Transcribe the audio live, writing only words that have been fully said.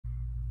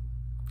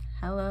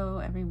Hello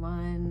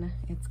everyone,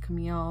 it's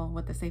Camille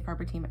with the Safe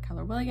Harbor team at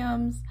Keller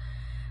Williams.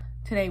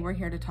 Today we're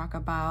here to talk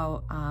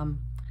about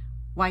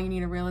why you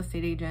need a real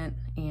estate agent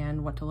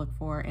and what to look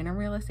for in a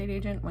real estate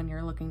agent when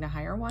you're looking to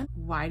hire one.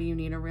 Why do you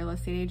need a real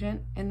estate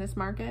agent in this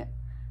market?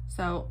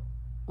 So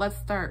let's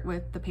start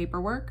with the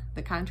paperwork,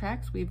 the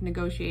contracts. We've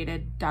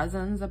negotiated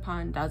dozens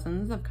upon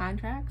dozens of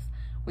contracts.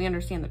 We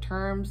understand the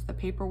terms, the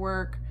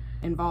paperwork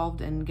involved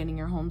in getting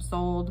your home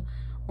sold,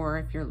 or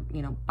if you're,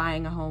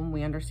 buying a home,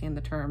 we understand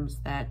the terms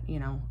that,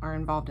 are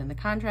involved in the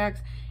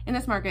contracts. In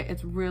this market,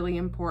 it's really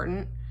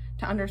important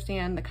to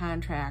understand the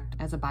contract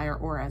as a buyer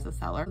or as a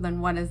seller.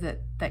 Then what is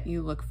it that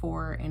you look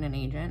for in an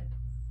agent?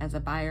 As a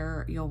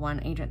buyer, you'll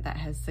want an agent that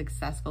has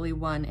successfully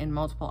won in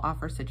multiple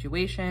offer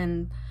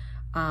situations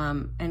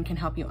and can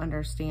help you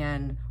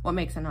understand what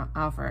makes an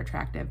offer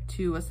attractive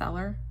to a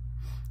seller.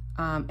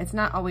 It's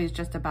not always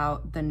just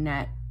about the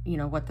net,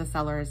 what the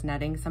seller is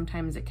netting.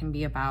 Sometimes it can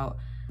be about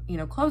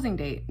closing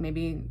date.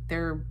 Maybe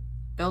they're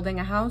building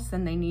a house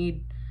and they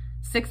need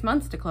 6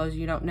 months to close.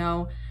 You don't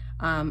know.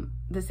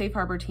 The Safe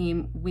Harbor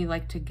team, we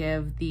like to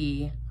give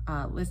the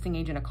listing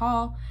agent a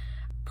call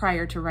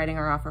prior to writing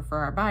our offer for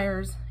our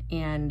buyers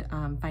and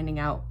finding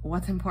out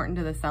what's important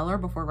to the seller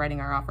before writing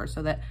our offer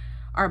so that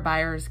our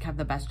buyers have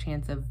the best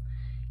chance of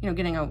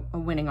getting a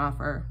winning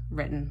offer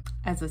written.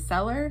 As a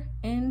seller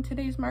in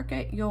today's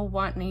market, you'll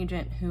want an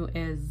agent who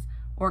is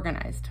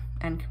organized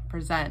and can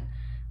present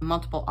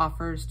multiple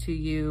offers to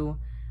you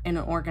in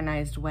an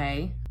organized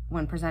way.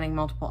 When presenting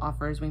multiple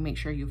offers, we make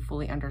sure you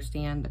fully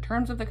understand the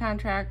terms of the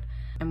contract,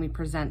 and we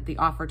present the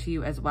offer to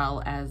you as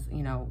well as,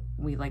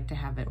 we like to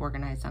have it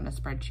organized on a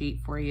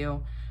spreadsheet for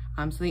you,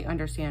 so that you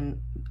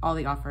understand all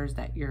the offers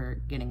that you're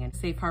getting in.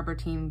 Safe Harbor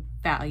team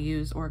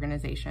values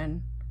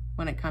organization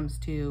when it comes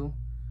to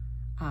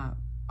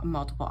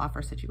multiple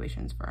offer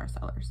situations for our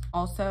sellers.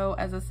 Also,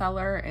 as a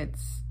seller,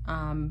 it's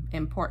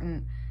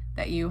important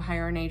that you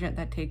hire an agent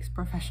that takes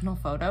professional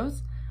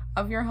photos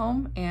of your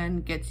home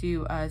and gets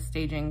you a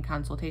staging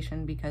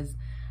consultation, because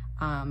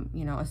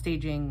a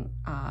staging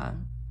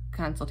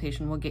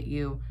consultation will get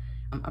you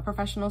a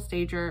professional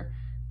stager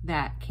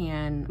that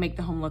can make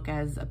the home look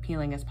as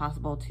appealing as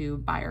possible to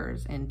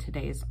buyers in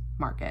today's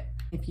market.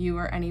 If you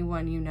or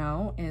anyone you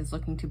know is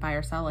looking to buy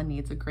or sell and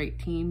needs a great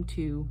team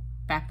to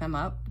back them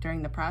up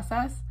during the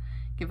process,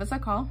 give us a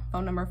call.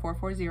 Phone number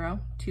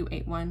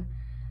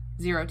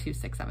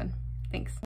 440-281-0267. Thanks.